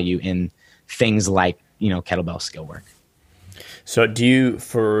ton of value in things like, kettlebell skill work. So do you,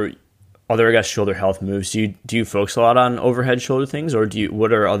 for other, I guess, shoulder health moves, do you focus a lot on overhead shoulder things, or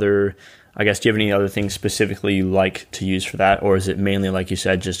what are other, I guess, do you have any other things specifically you like to use for that, or is it mainly, like you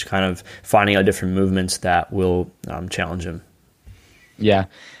said, just kind of finding out different movements that will challenge him? Yeah,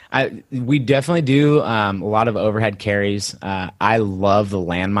 we definitely do a lot of overhead carries. I love the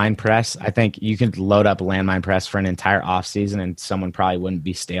landmine press. I think you can load up a landmine press for an entire off season and someone probably wouldn't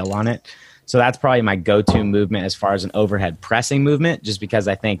be stale on it. So that's probably my go-to movement as far as an overhead pressing movement, just because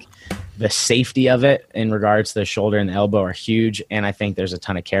I think the safety of it in regards to the shoulder and the elbow are huge, and I think there's a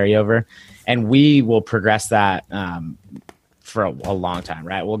ton of carryover. And we will progress that for a long time,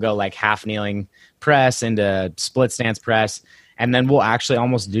 right? We'll go like half kneeling press into split stance press, and then we'll actually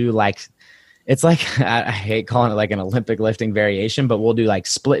almost do like, it's like, I hate calling it like an Olympic lifting variation, but we'll do like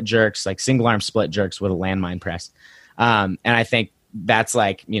split jerks, like single arm split jerks with a landmine press. And I think that's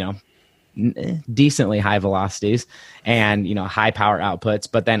like, decently high velocities and, high power outputs,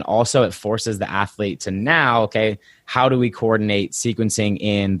 but then also it forces the athlete to now, okay, how do we coordinate sequencing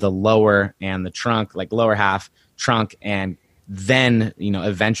in the lower and the trunk, like lower half trunk, and then,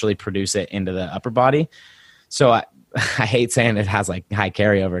 eventually produce it into the upper body. So I hate saying it has like high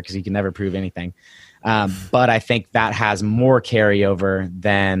carryover because you can never prove anything. But I think that has more carryover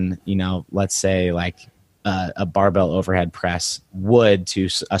than, let's say like a barbell overhead press would to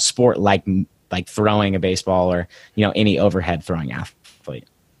a sport like throwing a baseball or, any overhead throwing athlete.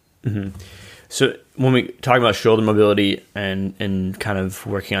 Mm-hmm. So when we talk about shoulder mobility and kind of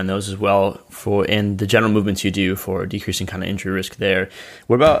working on those as well and the general movements you do for decreasing kind of injury risk there,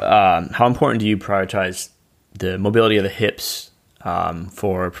 what about how important do you prioritize the mobility of the hips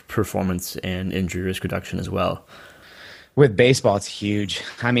for performance and injury risk reduction as well? With baseball, it's huge.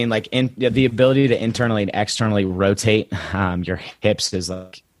 I mean, like the ability to internally and externally rotate your hips is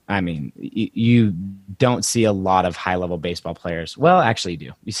like, you don't see a lot of high-level baseball players. Well, actually, you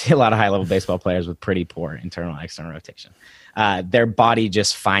do. You see a lot of high-level baseball players with pretty poor internal and external rotation. Their body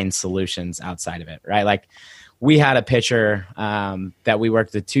just finds solutions outside of it, right? Like we had a pitcher that we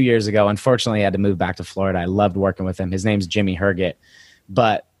worked with 2 years ago. Unfortunately, he had to move back to Florida. I loved working with him. His name's Jimmy Herget.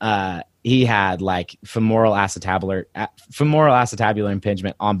 But he had like femoral acetabular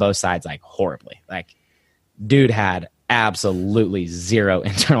impingement on both sides, like horribly. Like dude had absolutely zero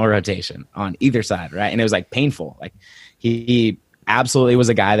internal rotation on either side, right? And it was like painful. Like he absolutely was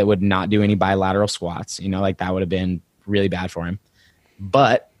a guy that would not do any bilateral squats, like that would have been really bad for him.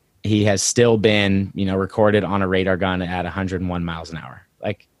 But he has still been, recorded on a radar gun at 101 miles an hour.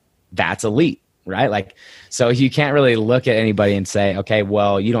 Like that's elite, right? Like, so you can't really look at anybody and say, okay,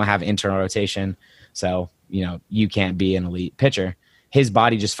 well, you don't have internal rotation, so, you can't be an elite pitcher. His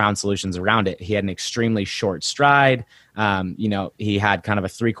body just found solutions around it. He had an extremely short stride. He had kind of a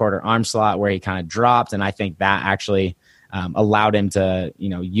 3/4 arm slot where he kind of dropped. And I think that actually allowed him to,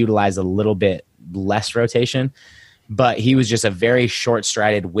 utilize a little bit less rotation. But he was just a very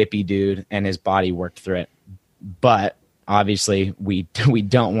short-strided, whippy dude, and his body worked through it. But obviously, we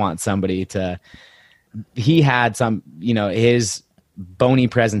don't want somebody to. He had some, his bony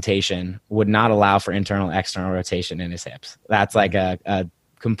presentation would not allow for internal external rotation in his hips. That's like a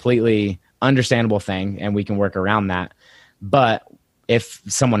completely understandable thing, and we can work around that. But if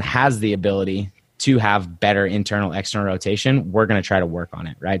someone has the ability to have better internal external rotation, we're going to try to work on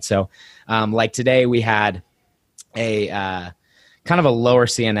it, right? So, like today, we had a kind of a lower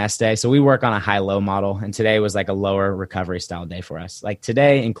CNS day. So we work on a high-low model, and today was like a lower recovery style day for us. Like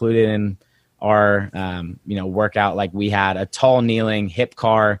today included in our, workout, like we had a tall kneeling hip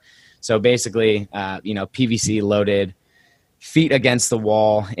car. So basically, PVC loaded, feet against the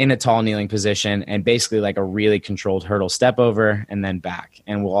wall in a tall kneeling position, and basically like a really controlled hurdle step over and then back.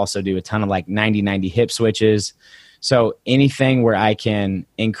 And we'll also do a ton of like 90-90 hip switches. So anything where I can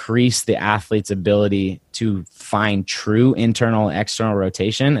increase the athlete's ability to find true internal and external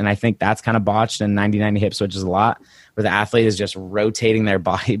rotation. And I think that's kind of botched in 90-90 hip switches a lot, where the athlete is just rotating their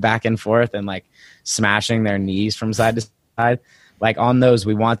body back and forth and like smashing their knees from side to side. Like on those,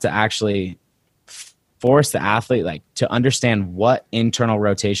 we want to actually force the athlete like to understand what internal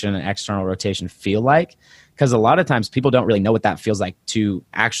rotation and external rotation feel like. Because a lot of times people don't really know what that feels like to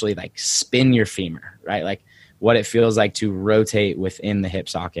actually like spin your femur, right? Like what it feels like to rotate within the hip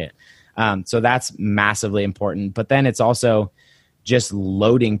socket. So that's massively important. But then it's also just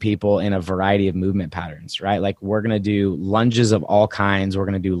loading people in a variety of movement patterns, right? Like we're going to do lunges of all kinds. We're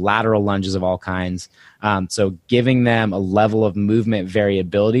going to do lateral lunges of all kinds. So giving them a level of movement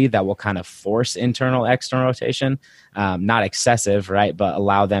variability that will kind of force internal, external rotation, not excessive, right? But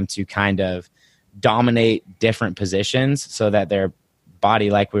allow them to kind of dominate different positions so that their body,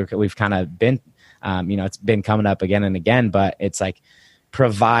 like we've kind of been, it's been coming up again and again, but it's like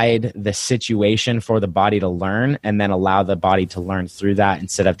provide the situation for the body to learn and then allow the body to learn through that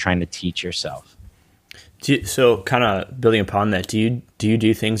instead of trying to teach yourself. So kind of building upon that, do you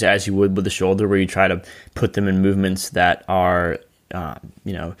do things as you would with the shoulder where you try to put them in movements that are, I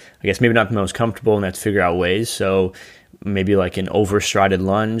guess maybe not the most comfortable and have to figure out ways? So maybe like an overstrided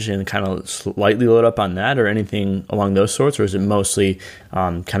lunge and kind of slightly load up on that or anything along those sorts? Or is it mostly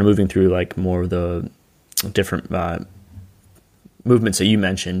kind of moving through like more of the different movements that you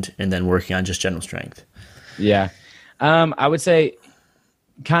mentioned and then working on just general strength? Yeah. I would say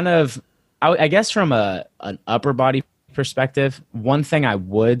kind of, I guess from an upper body perspective, one thing I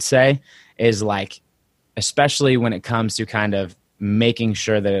would say is like, especially when it comes to kind of making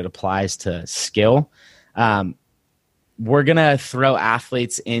sure that it applies to skill, we're going to throw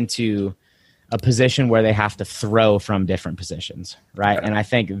athletes into a position where they have to throw from different positions, right? And I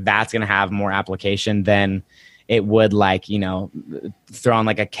think that's going to have more application than it would like, throw on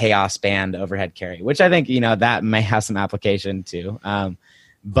like a chaos band overhead carry, which I think, that may have some application too.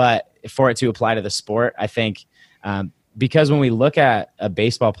 But for it to apply to the sport, I think because when we look at a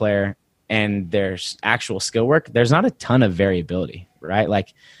baseball player and there's actual skill work, there's not a ton of variability, right?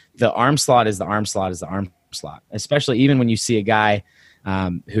 Like the arm slot is the arm slot is the arm slot, especially even when you see a guy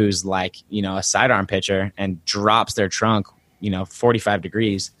who's like, a sidearm pitcher and drops their trunk, 45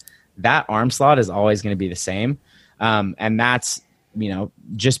 degrees, that arm slot is always going to be the same. And that's,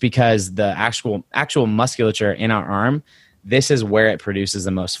 just because the actual musculature in our arm, this is where it produces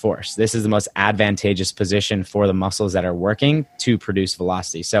the most force. This is the most advantageous position for the muscles that are working to produce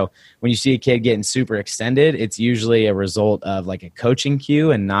velocity. So when you see a kid getting super extended, it's usually a result of like a coaching cue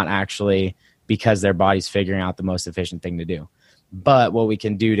and not actually because their body's figuring out the most efficient thing to do. But what we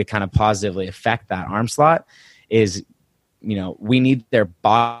can do to kind of positively affect that arm slot is, we need their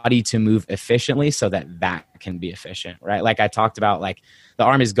body to move efficiently so that can be efficient, right? Like I talked about, like the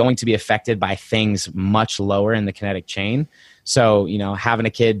arm is going to be affected by things much lower in the kinetic chain. So, having a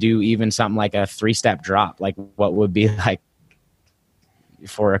kid do even something like a 3-step drop, like what would be like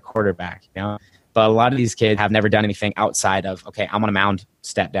for a quarterback, But a lot of these kids have never done anything outside of, okay, I'm on a mound,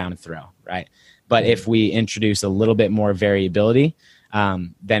 step down and throw, right? But if we introduce a little bit more variability,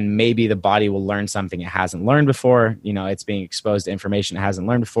 then maybe the body will learn something it hasn't learned before. It's being exposed to information it hasn't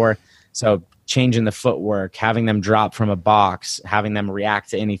learned before. So changing the footwork, having them drop from a box, having them react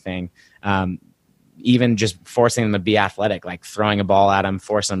to anything, even just forcing them to be athletic, like throwing a ball at them,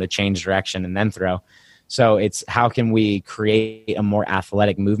 force them to change direction and then throw. So it's how can we create a more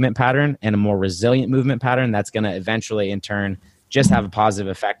athletic movement pattern and a more resilient movement pattern that's going to eventually in turn just have a positive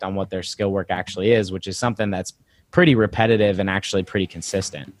effect on what their skill work actually is, which is something that's pretty repetitive and actually pretty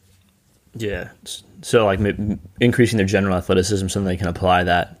consistent. Yeah. So like increasing their general athleticism so they can apply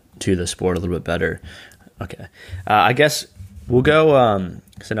that to the sport a little bit better. Okay. I guess we'll go,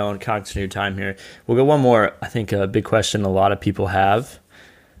 because I know I'm cognizant of your time here. We'll go one more. I think a big question a lot of people have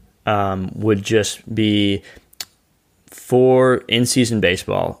would just be for in-season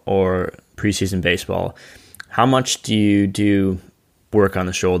baseball or preseason baseball, how much do you do work on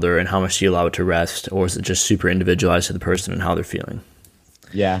the shoulder and how much do you allow it to rest, or is it just super individualized to the person and how they're feeling?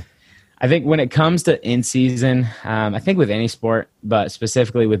 Yeah. I think when it comes to in-season, I think with any sport, but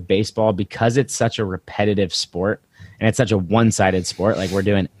specifically with baseball, because it's such a repetitive sport and it's such a one-sided sport, like we're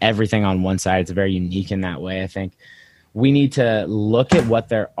doing everything on one side, it's very unique in that way. I think we need to look at what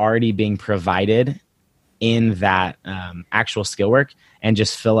they're already being provided in that actual skill work and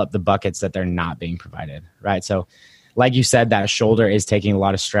just fill up the buckets that they're not being provided, right? So like you said, that shoulder is taking a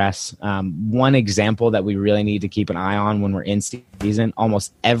lot of stress. One example that we really need to keep an eye on when we're in season,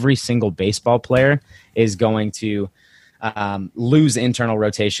 almost every single baseball player is going to lose internal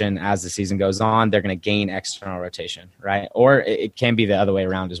rotation as the season goes on. They're going to gain external rotation, right? Or it can be the other way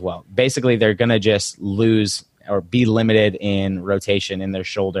around as well. Basically, they're going to just lose or be limited in rotation in their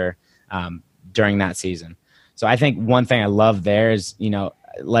shoulder during that season. So I think one thing I love there is,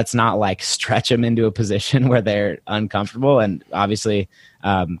 let's not like stretch them into a position where they're uncomfortable. And obviously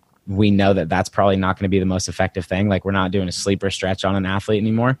we know that that's probably not going to be the most effective thing. Like we're not doing a sleeper stretch on an athlete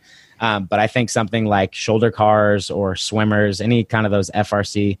anymore. But I think something like shoulder cars or swimmers, any kind of those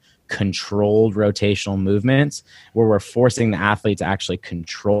FRC controlled rotational movements where we're forcing the athlete to actually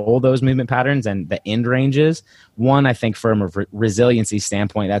control those movement patterns and the end ranges. One, I think from a resiliency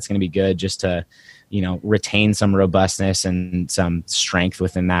standpoint, that's going to be good just to, retain some robustness and some strength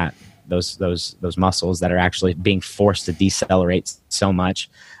within those muscles that are actually being forced to decelerate so much.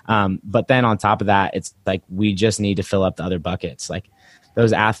 But then on top of that, it's like we just need to fill up the other buckets. Like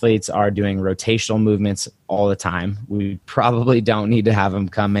those athletes are doing rotational movements all the time. We probably don't need to have them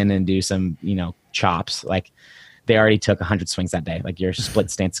come in and do some, chops. Like they already took 100 swings that day. Like your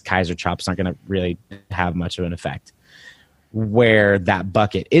split stance Kaiser chops aren't going to really have much of an effect. Where that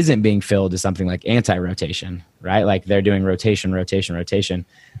bucket isn't being filled is something like anti-rotation, right? Like they're doing rotation. If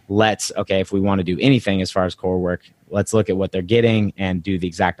we want to do anything as far as core work, let's look at what they're getting and do the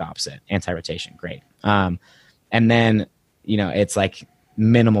exact opposite. Anti-rotation, great. And then, it's like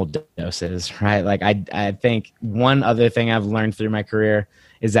minimal doses, right? Like I think one other thing I've learned through my career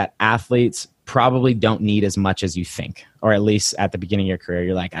is that athletes probably don't need as much as you think, or at least at the beginning of your career,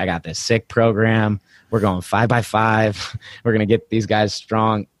 you're like, I got this sick program. We're going 5x5. We're going to get these guys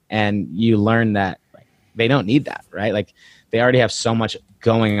strong. And you learn that they don't need that, right? Like they already have so much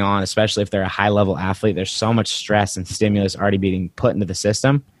going on, especially if they're a high level athlete. There's so much stress and stimulus already being put into the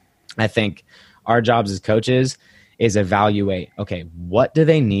system. I think our jobs as coaches is evaluate, okay, what do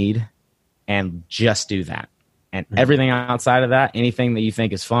they need? And just do that. And everything outside of that, anything that you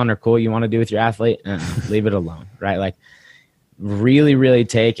think is fun or cool you want to do with your athlete, leave it alone, right? Like really, really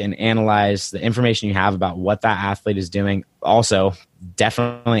take and analyze the information you have about what that athlete is doing. Also,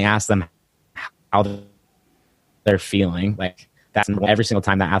 definitely ask them how they're feeling. Like that's every single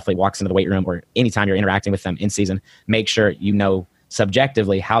time that athlete walks into the weight room or anytime you're interacting with them in season, make sure you know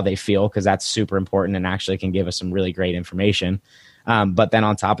subjectively how they feel, because that's super important and actually can give us some really great information. But then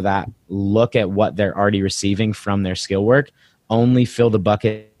on top of that, look at what they're already receiving from their skill work. Only fill the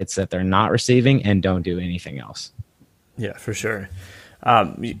buckets that they're not receiving and don't do anything else. Yeah, for sure.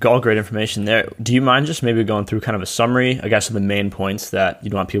 All great information there. Do you mind just maybe going through kind of a summary, I guess, of the main points that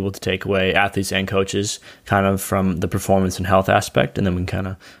you'd want people to take away, athletes and coaches, kind of from the performance and health aspect, and then we can kind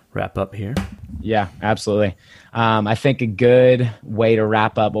of wrap up here? Yeah, absolutely. I think a good way to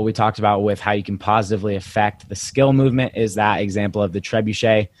wrap up what we talked about with how you can positively affect the skill movement is that example of the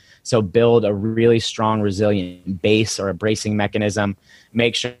trebuchet. So build a really strong, resilient base or a bracing mechanism.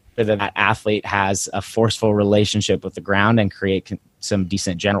 Make sure that athlete has a forceful relationship with the ground and create some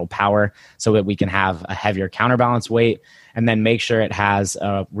decent general power so that we can have a heavier counterbalance weight. And then make sure it has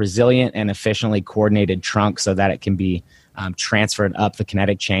a resilient and efficiently coordinated trunk so that it can be transferred up the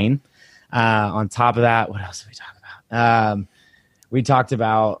kinetic chain. On top of that, what else did we talk about? We talked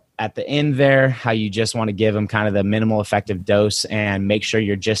about at the end there how you just want to give them kind of the minimal effective dose and make sure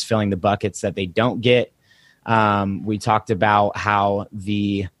you're just filling the buckets that they don't get. We talked about how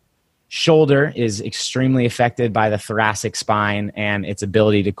the shoulder is extremely affected by the thoracic spine and its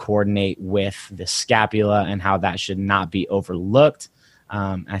ability to coordinate with the scapula and how that should not be overlooked.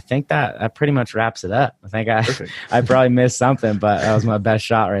 I think that pretty much wraps it up. I think I probably missed something, but that was my best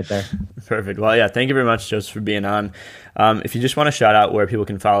shot right there. Perfect. Well, yeah, thank you very much, Joseph, for being on. If you just want to shout out where people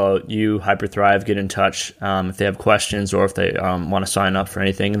can follow you, HyperThrive, get in touch if they have questions or if they want to sign up for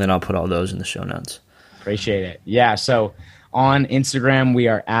anything, and then I'll put all those in the show notes. Appreciate it. Yeah, so on Instagram, we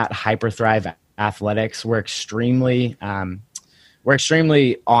are at HyperThrive Athletics. We're extremely on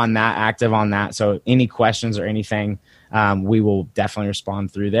that, active on that. So any questions or anything, we will definitely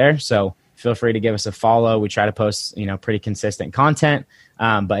respond through there. So feel free to give us a follow. We try to post, pretty consistent content.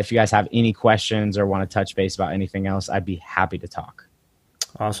 But if you guys have any questions or want to touch base about anything else, I'd be happy to talk.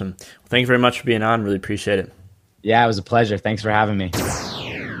 Awesome. Well, thank you very much for being on. Really appreciate it. Yeah, it was a pleasure. Thanks for having me.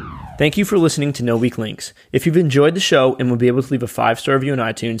 Thank you for listening to No Weak Links. If you've enjoyed the show and would be able to leave a 5-star review on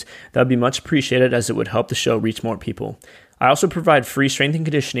iTunes, that would be much appreciated as it would help the show reach more people. I also provide free strength and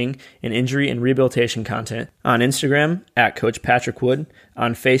conditioning and injury and rehabilitation content on Instagram at Coach Patrick Wood,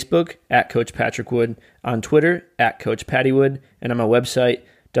 on Facebook at Coach Patrick Wood, on Twitter at Coach Patty Wood, and on my website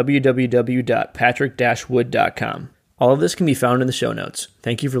www.patrick-wood.com. All of this can be found in the show notes.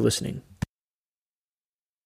 Thank you for listening.